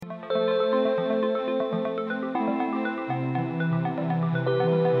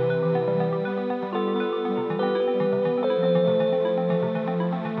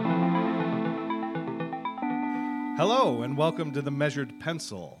Hello, and welcome to The Measured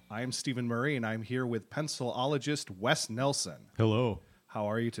Pencil. I'm Stephen Murray, and I'm here with pencilologist Wes Nelson. Hello. How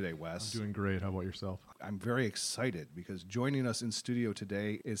are you today, Wes? I'm doing great. How about yourself? I'm very excited because joining us in studio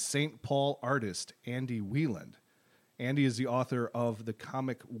today is St. Paul artist Andy Wieland. Andy is the author of the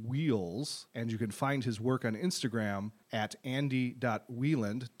comic Wheels, and you can find his work on Instagram at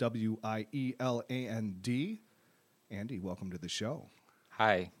andy.wieland, Wieland. Andy, welcome to the show.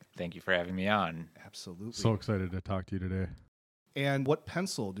 Hi, thank you for having me on. Absolutely. So excited to talk to you today. And what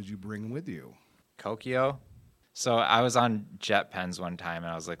pencil did you bring with you? Kokuyo. So I was on jet pens one time,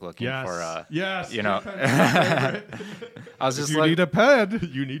 and I was like looking for a, you know, I was just If you need a pen.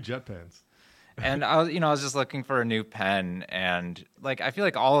 You need jet pens. and I was just looking for a new pen, and like I feel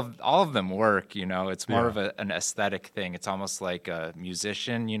like all of them work. You know, it's more of an aesthetic thing. It's almost like a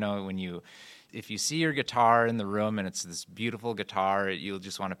musician. You know, if you see your guitar in the room and it's this beautiful guitar, you'll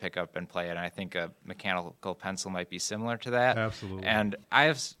just want to pick up and play it. And I think a mechanical pencil might be similar to that. Absolutely. And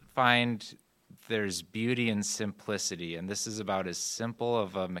I find there's beauty in simplicity, and this is about as simple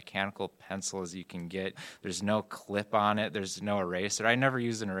of a mechanical pencil as you can get. There's no clip on it. There's no eraser. I never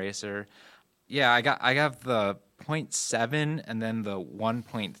use an eraser. Yeah, I got the 0.7 and then the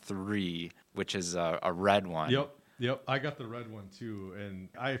 1.3, which is a red one. Yep. I got the red one too, and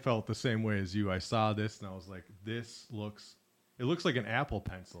I felt the same way as you. I saw this and I was like, it looks like an Apple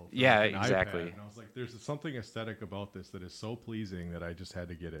Pencil. Yeah, an exactly. iPad. And I was like, there's something aesthetic about this that is so pleasing that I just had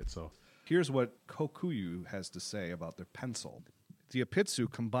to get it. So Here's what Kokuyo has to say about their pencil. The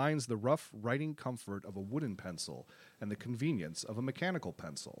Enpitsu combines the rough writing comfort of a wooden pencil and the convenience of a mechanical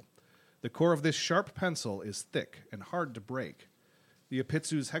pencil. The core of this sharp pencil is thick and hard to break. The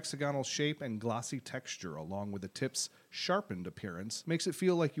Enpitsu's hexagonal shape and glossy texture, along with the tip's sharpened appearance, makes it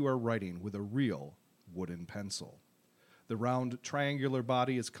feel like you are writing with a real wooden pencil. The round, triangular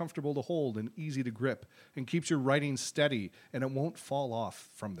body is comfortable to hold and easy to grip and keeps your writing steady, and it won't fall off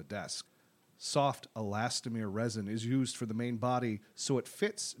from the desk. Soft elastomer resin is used for the main body, so it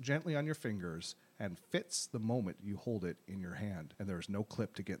fits gently on your fingers and fits the moment you hold it in your hand, and there is no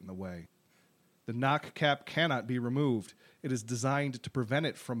clip to get in the way. The knock cap cannot be removed. It is designed to prevent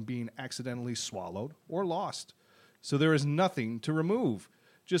it from being accidentally swallowed or lost. So there is nothing to remove.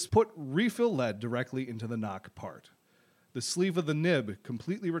 Just put refill lead directly into the knock part. The sleeve of the nib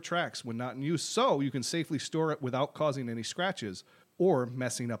completely retracts when not in use, so you can safely store it without causing any scratches or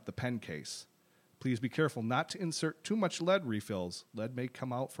messing up the pen case. Please be careful not to insert too much lead refills. Lead may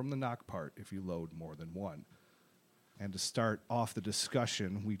come out from the knock part if you load more than one. And to start off the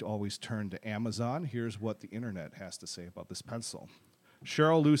discussion, we'd always turn to Amazon. Here's what the internet has to say about this pencil.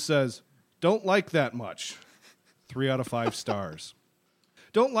 Cheryl Lou says, "Don't like that much." 3 out of 5 stars.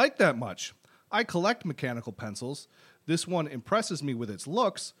 Don't like that much. I collect mechanical pencils. This one impresses me with its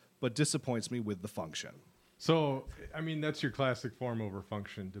looks, but disappoints me with the function. So, I mean, that's your classic form over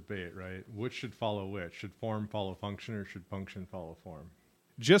function debate, right? Which should follow which? Should form follow function, or should function follow form?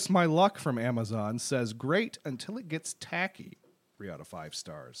 Just My Luck from Amazon says, great until it gets tacky. 3 out of 5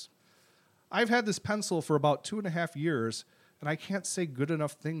 stars. I've had this pencil for about 2.5 years, and I can't say good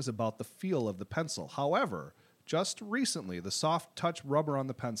enough things about the feel of the pencil. However, just recently, the soft touch rubber on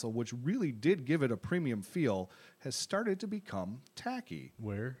the pencil, which really did give it a premium feel, has started to become tacky.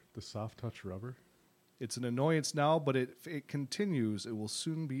 Where? The soft touch rubber? It's an annoyance now, but if it continues, it will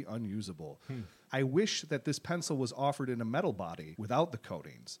soon be unusable. I wish that this pencil was offered in a metal body without the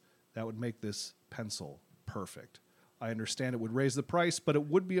coatings. That would make this pencil perfect. I understand it would raise the price, but it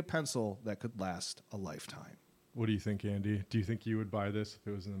would be a pencil that could last a lifetime. What do you think, Andy? Do you think you would buy this if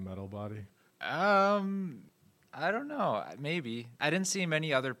it was in a metal body? I don't know. Maybe. I didn't see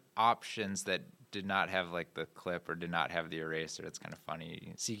many other options that did not have like the clip or did not have the eraser. It's kind of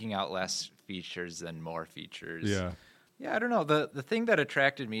funny. Seeking out less features than more features. Yeah, I don't know. The thing that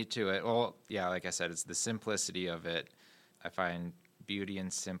attracted me to it, well, yeah, like I said, it's the simplicity of it. I find beauty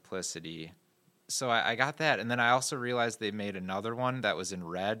in simplicity. So I got that. And then I also realized they made another one that was in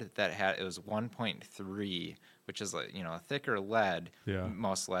red it was 1.3, which is like, a thicker lead. Yeah.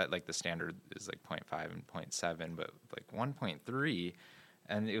 Most lead, like the standard is like 0.5 and 0.7, but like 1.3,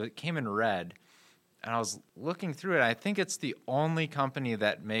 and it came in red. And I was looking through it. I think it's the only company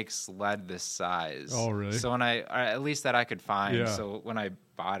that makes lead this size. Oh, really? So or at least that I could find. Yeah. So when I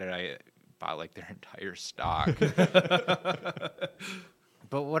bought it, I bought like their entire stock.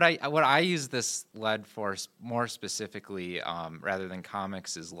 But what I use this lead for more specifically, rather than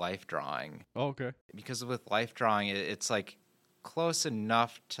comics, is life drawing. Oh, okay. Because with life drawing, it's like close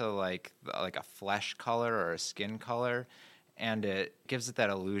enough to like a flesh color or a skin color. And it gives it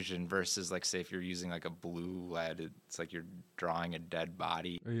that illusion versus, like, say, if you're using, like, a blue lead, it's like you're drawing a dead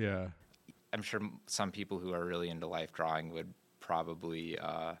body. Yeah. I'm sure some people who are really into life drawing would probably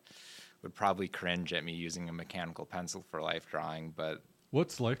cringe at me using a mechanical pencil for life drawing, but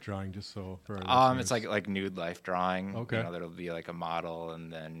What's life drawing, just so for our it's listeners? like nude life drawing. Okay. You know, there'll be like a model,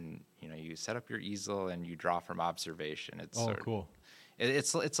 and then you set up your easel and you draw from observation. It's Cool.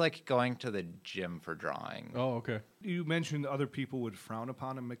 It's like going to the gym for drawing. Oh, okay. You mentioned other people would frown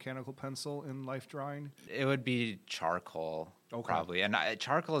upon a mechanical pencil in life drawing. It would be charcoal, probably, and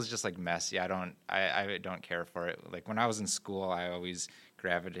charcoal is just like messy. I don't care for it. Like when I was in school, I always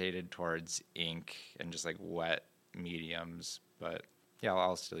gravitated towards ink and just like wet mediums, but yeah,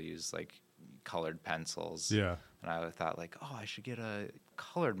 I'll still use like colored pencils. Yeah. And I thought like, oh, I should get a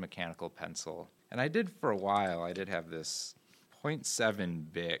colored mechanical pencil. And I did for a while. I did have this 0.7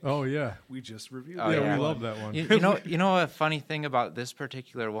 Bic. Oh, yeah. We just reviewed Oh, that. Yeah, yeah. we love that one. You know a funny thing about this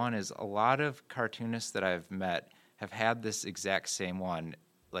particular one is a lot of cartoonists that I've met have had this exact same one,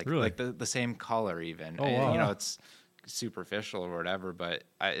 Really? like the same color even. Oh, And, wow. it's superficial or whatever, but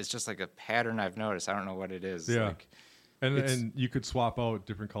it's just like a pattern I've noticed. I don't know what it is. Yeah. Like, And you could swap out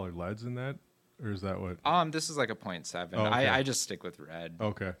different colored leads in that? Or is that what? this is like a 0.7. Oh, okay. I just stick with red.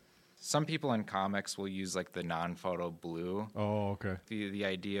 Okay. Some people in comics will use like the non-photo blue. Oh, okay. The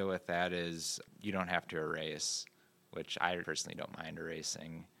idea with that is you don't have to erase, which I personally don't mind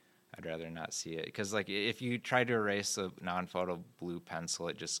erasing. I'd rather not see it because like if you try to erase a non-photo blue pencil,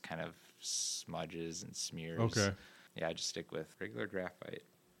 it just kind of smudges and smears. Okay. Yeah, I just stick with regular graphite.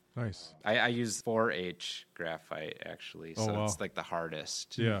 Nice. I use 4H graphite actually, Oh, so wow. it's like the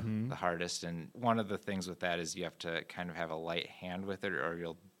hardest. Yeah. The hardest, and one of the things with that is you have to kind of have a light hand with it, or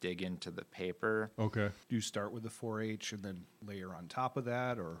you'll dig into the paper. Okay. Do you start with the 4H and then layer on top of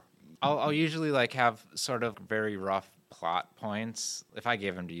that, or I'll usually like have sort of very rough plot points. If I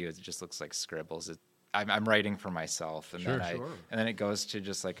gave them to you, it just looks like scribbles. I'm writing for myself, and Sure, then it goes to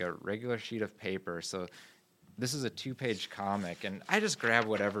just like a regular sheet of paper. So this is a 2-page comic, and I just grab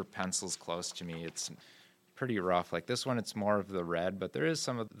whatever pencil's close to me. It's pretty rough. Like this one, it's more of the red, but there is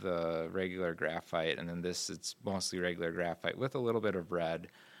some of the regular graphite, and then this, it's mostly regular graphite with a little bit of red.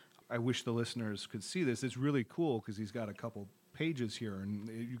 I wish the listeners could see this. It's really cool because he's got a couple pages here, and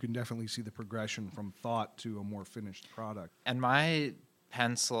you can definitely see the progression from thought to a more finished product. And my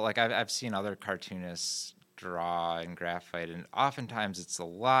pencil, like I've seen other cartoonists draw in graphite, and oftentimes it's a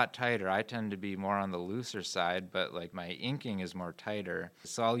lot tighter. I tend to be more on the looser side, but like my inking is more tighter.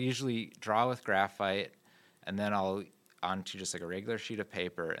 So I'll usually draw with graphite, and then I'll onto just like a regular sheet of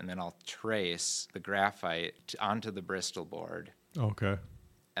paper, and then I'll trace the graphite onto the Bristol board, Okay.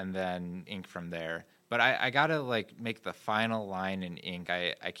 and then ink from there. But I gotta like make the final line in ink.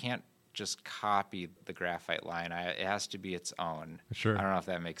 I can't just copy the graphite line. It has to be its own. Sure. I don't know if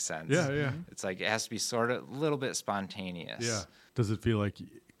that makes sense. Yeah, yeah. It's like it has to be sort of a little bit spontaneous. Yeah. Does it feel like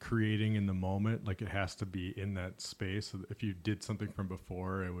creating in the moment, like it has to be in that space? So if you did something from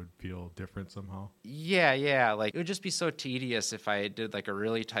before, it would feel different somehow? Yeah. Like it would just be so tedious if I did like a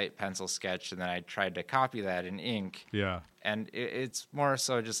really tight pencil sketch and then I tried to copy that in ink. Yeah. And it's more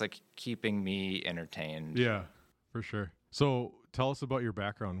so just like keeping me entertained. Yeah, for sure. So tell us about your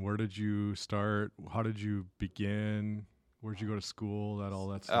background. Where did you start? How did you begin? Where'd you go to school? All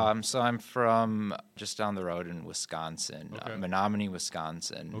that stuff. So I'm from just down the road in Wisconsin, Okay. Menominee,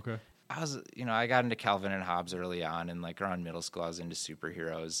 Wisconsin. Okay. I got into Calvin and Hobbes early on, and like around middle school, I was into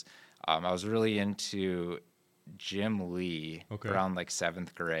superheroes. I was really into Jim Lee around like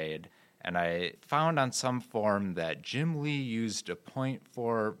 7th grade. And I found on some forum that Jim Lee used a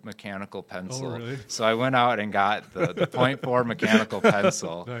 0.4 mechanical pencil. Oh, really? So I went out and got the 0.4 mechanical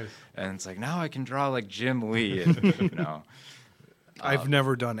pencil. Nice. And it's like, now I can draw like Jim Lee. And, I've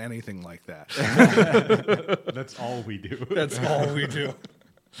never done anything like that. That's all we do. That's all we do.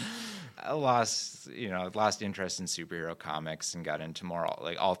 I lost interest in superhero comics and got into more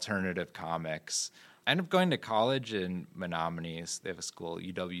like alternative comics. I ended up going to college in Menominee. They have a school,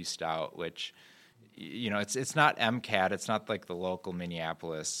 UW Stout, which, it's not MCAT. It's not like the local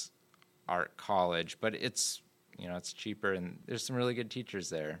Minneapolis art college, but it's cheaper and there's some really good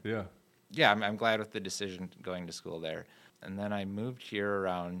teachers there. Yeah. Yeah, I'm glad with the decision going to school there. And then I moved here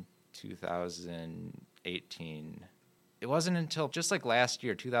around 2018. It wasn't until just like last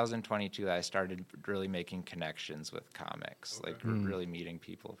year, 2022, that I started really making connections with comics, really meeting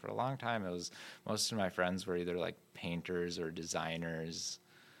people. For a long time, most of my friends were either like painters or designers.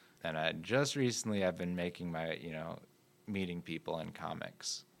 And just recently, I've been making meeting people in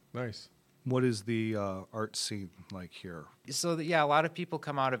comics. Nice. What is the art scene like here? So, a lot of people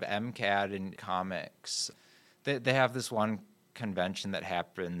come out of MCAD and comics. They have this one convention that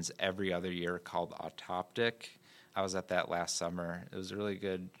happens every other year called Autoptic. I was at that last summer. It was a really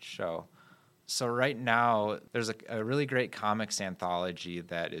good show. So right now, there's a really great comics anthology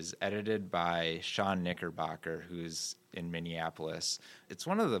that is edited by Sean Knickerbocker, who's in Minneapolis. It's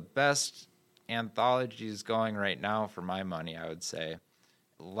one of the best anthologies going right now for my money, I would say.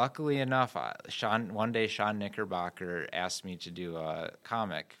 Luckily enough, one day Sean Knickerbocker asked me to do a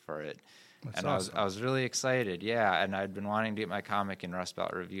comic for it. That's and awesome. I was really excited, yeah. And I'd been wanting to get my comic in Rust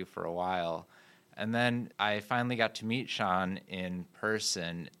Belt Review for a while. And then I finally got to meet Sean in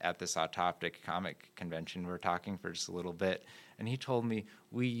person at this Autoptic comic convention. We were talking for just a little bit, and he told me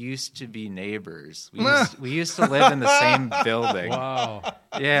we used to be neighbors. We used to live in the same building. Wow.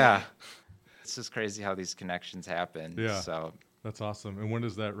 Yeah. It's just crazy how these connections happen. Yeah. So That's awesome. And when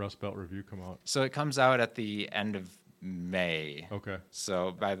does that Rust Belt Review come out? So it comes out at the end of May. Okay.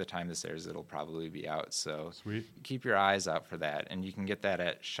 So by the time this airs, it'll probably be out. So Sweet. keep your eyes out for that. And you can get that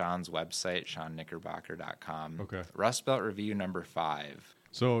at Sean's website, SeanKnickerbocker.com. Okay. Rust Belt Review number 5.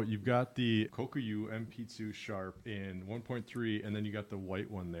 So you've got the Kokuyo Enpitsu Sharp in 1.3, and then you got the white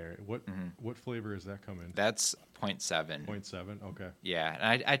one there. What flavor is that coming? That's 0.7. 0.7? Okay. Yeah,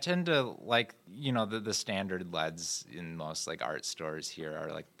 and I tend to like, the standard leads in most like art stores here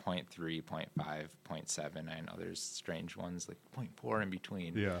are like 0.3, 0.5, 0.7. I know there's strange ones like 0.4 in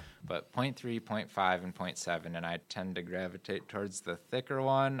between. Yeah. But 0.3, 0.5, and 0.7, and I tend to gravitate towards the thicker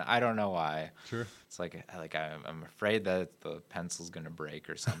one. I don't know why. Sure. It's like I'm afraid that the pencil's going to break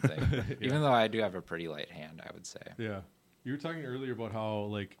or something. Even though I do have a pretty light hand, I would say. Yeah. You were talking earlier about how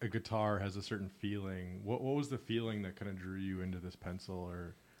like a guitar has a certain feeling. What was the feeling that kind of drew you into this pencil?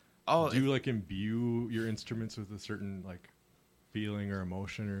 Or do you like imbue your instruments with a certain like feeling or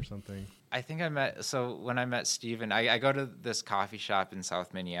emotion or something? I think when I met Steven, I go to this coffee shop in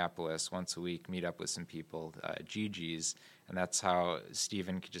South Minneapolis once a week, meet up with some people, Gigi's, and that's how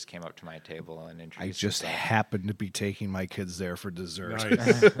Steven just came up to my table and introduced I just himself. happened to be taking my kids there for dessert.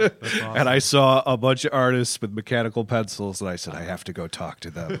 Nice. That's awesome. And I saw a bunch of artists with mechanical pencils, and I said, I have to go talk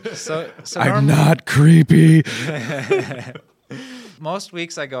to them. So I'm not creepy. Most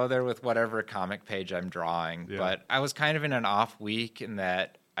weeks I go there with whatever comic page I'm drawing, but I was kind of in an off week in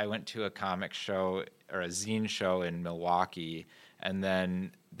that I went to a comic show or a zine show in Milwaukee, and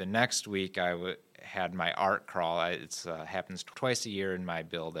then the next week I had my art crawl. It happens twice a year in my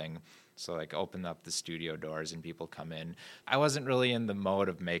building, so like open up the studio doors and people come in. I wasn't really in the mode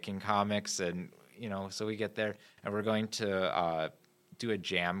of making comics, and so we get there and we're going to do a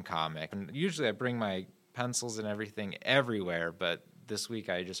jam comic. And usually I bring my pencils and everything everywhere, but this week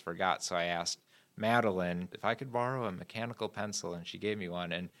I just forgot, so I asked Madeline if I could borrow a mechanical pencil, and she gave me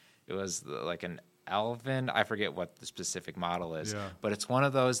one, and it was like an Elvin. I forget what the specific model is, but it's one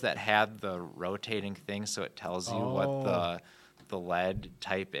of those that had the rotating thing, so it tells you what the lead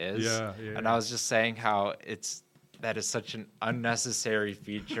type is. And I was just saying how that is such an unnecessary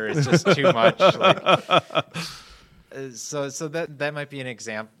feature. It's just too much. So that might be an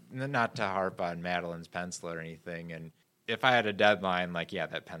example, not to harp on Madeline's pencil or anything. And if I had a deadline,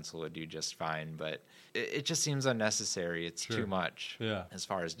 that pencil would do just fine. But it just seems unnecessary. It's too much as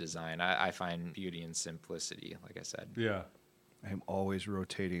far as design. I find beauty in simplicity, like I said. Yeah. I'm always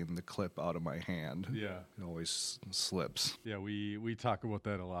rotating the clip out of my hand. Yeah. It always slips. Yeah, we talk about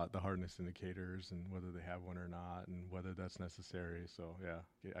that a lot, the hardness indicators and whether they have one or not and whether that's necessary. So, yeah,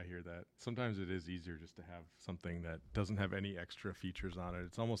 I hear that. Sometimes it is easier just to have something that doesn't have any extra features on it.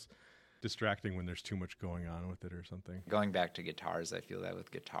 It's almost distracting when there's too much going on with it or something. Going back to guitars, I feel that with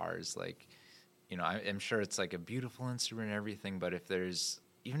guitars, I'm sure it's like a beautiful instrument and everything, but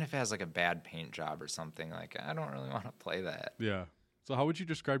even if it has like a bad paint job or something, I don't really want to play that. Yeah. So how would you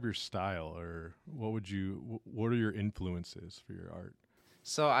describe your style, or what are your influences for your art?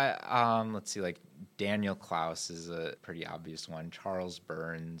 So let's see, Daniel Klaus is a pretty obvious one. Charles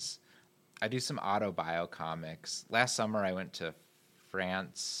Burns. I do some autobio comics. Last summer I went to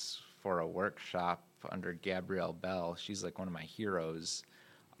France for a workshop under Gabrielle Bell. She's one of my heroes,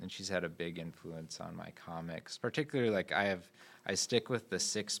 and she's had a big influence on my comics. Particularly, I stick with the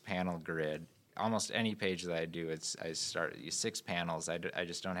 6-panel grid. Almost any page that I do, I start 6 panels. I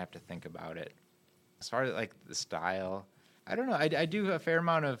just don't have to think about it. As far as the style, I don't know. I do a fair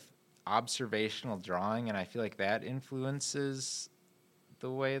amount of observational drawing, and I feel like that influences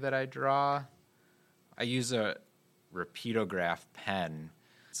the way that I draw. I use a rapidograph pen,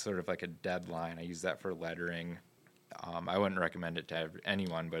 sort of like a dead line. I use that for lettering. I wouldn't recommend it to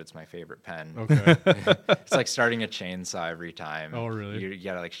anyone, but it's my favorite pen. Okay. It's like starting a chainsaw every time. Oh, really? You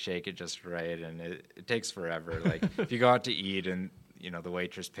gotta shake it just right, and it takes forever. If you go out to eat and the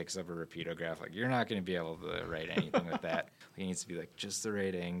waitress picks up a rapidograph, you're not going to be able to write anything with that. It needs to be just the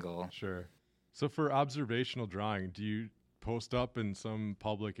right angle. Sure. So for observational drawing, do you post up in some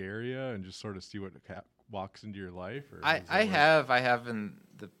public area and just sort of see what walks into your life? Or I have in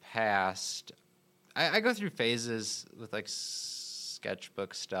the past. I go through phases with like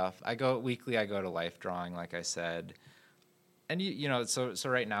sketchbook stuff. I go to life drawing, like I said. And so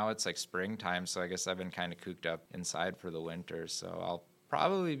right now it's like springtime, so I guess I've been kind of cooped up inside for the winter. So I'll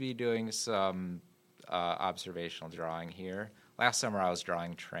probably be doing some observational drawing here. Last summer I was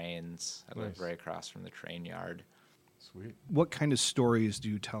drawing trains. I lived right across from the train yard. Sweet. What kind of stories do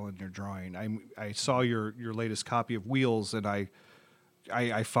you tell in your drawing? I saw your latest copy of Wheels, and I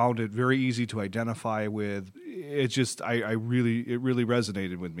found it very easy to identify with. It just it really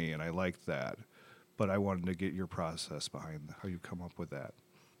resonated with me, and I liked that. But I wanted to get your process behind how you come up with that.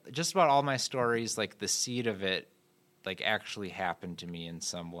 Just about all my stories, like the seed of it, like actually happened to me in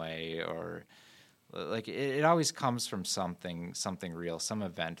some way, or like it always comes from something real, some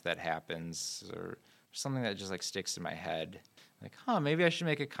event that happens, or something that just like sticks in my head. Like, maybe I should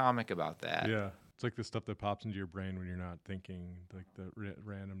make a comic about that. Yeah, it's like the stuff that pops into your brain when you're not thinking, like the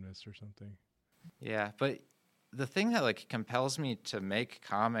randomness or something. Yeah, but the thing that like compels me to make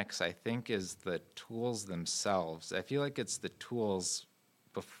comics, I think, is the tools themselves. I feel like it's the tools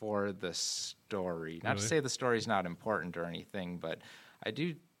before the story. Not to say the story's not important or anything, but I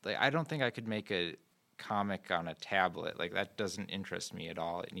don't think I could make a comic on a tablet. Like, that doesn't interest me at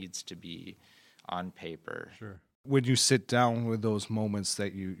all. It needs to be on paper. Sure. When you sit down with those moments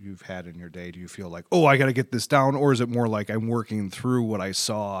that you've had in your day, do you feel like, I got to get this down? Or is it more like I'm working through what I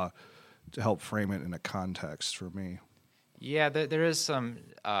saw to help frame it in a context for me? Yeah, there is some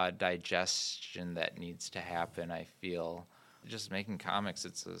digestion that needs to happen, I feel. Just making comics,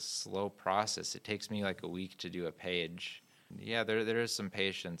 it's a slow process. It takes me like a week to do a page. Yeah, there is some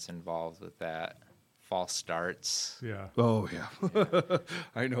patience involved with that. False starts. Yeah. Oh, yeah.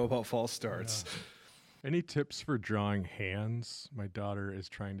 I know about false starts. Yeah. Any tips for drawing hands? My daughter is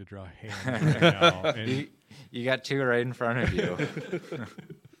trying to draw hands right now. And you got two right in front of you.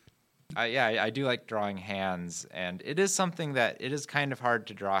 I do like drawing hands, and it is something that it is kind of hard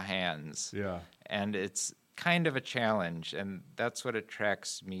to draw hands. Yeah. And it's kind of a challenge, and that's what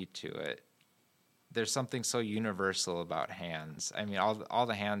attracts me to it. There's something so universal about hands. I mean, all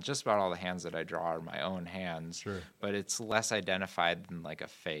the hands, just about all the hands that I draw are my own hands. Sure. But it's less identified than like a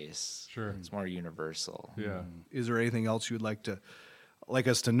face. Sure. It's more universal. Yeah. Is there anything else you'd like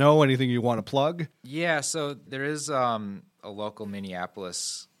us to know? Anything you want to plug? Yeah, so there is a local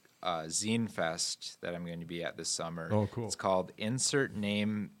Minneapolis Zine Fest that I'm going to be at this summer. Oh, cool. It's called Insert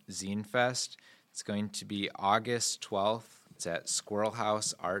Name Zine Fest. It's going to be August 12th. It's at Squirrel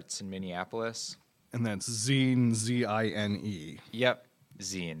House Arts in Minneapolis. And that's Zine, Z-I-N-E. Yep,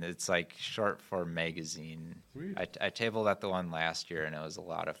 zine. It's like short for magazine. Sweet. I tabled at the one last year, and it was a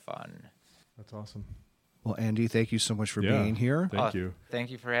lot of fun. That's awesome. Well, Andy, thank you so much for being here. Thank you.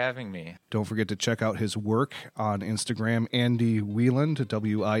 Thank you for having me. Don't forget to check out his work on Instagram, Andy Wieland,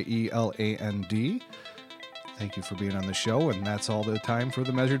 W-I-E-L-A-N-D. Thank you for being on the show, and that's all the time for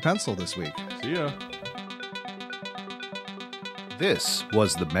the Measured Pencil this week. See ya. This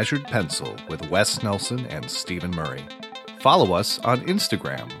was The Measured Pencil with Wes Nelson and Stephen Murray. Follow us on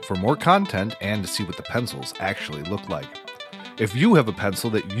Instagram for more content and to see what the pencils actually look like. If you have a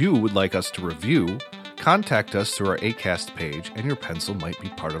pencil that you would like us to review, contact us through our Acast page and your pencil might be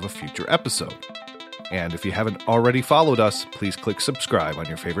part of a future episode. And if you haven't already followed us, please click subscribe on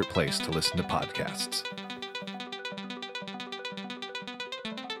your favorite place to listen to podcasts.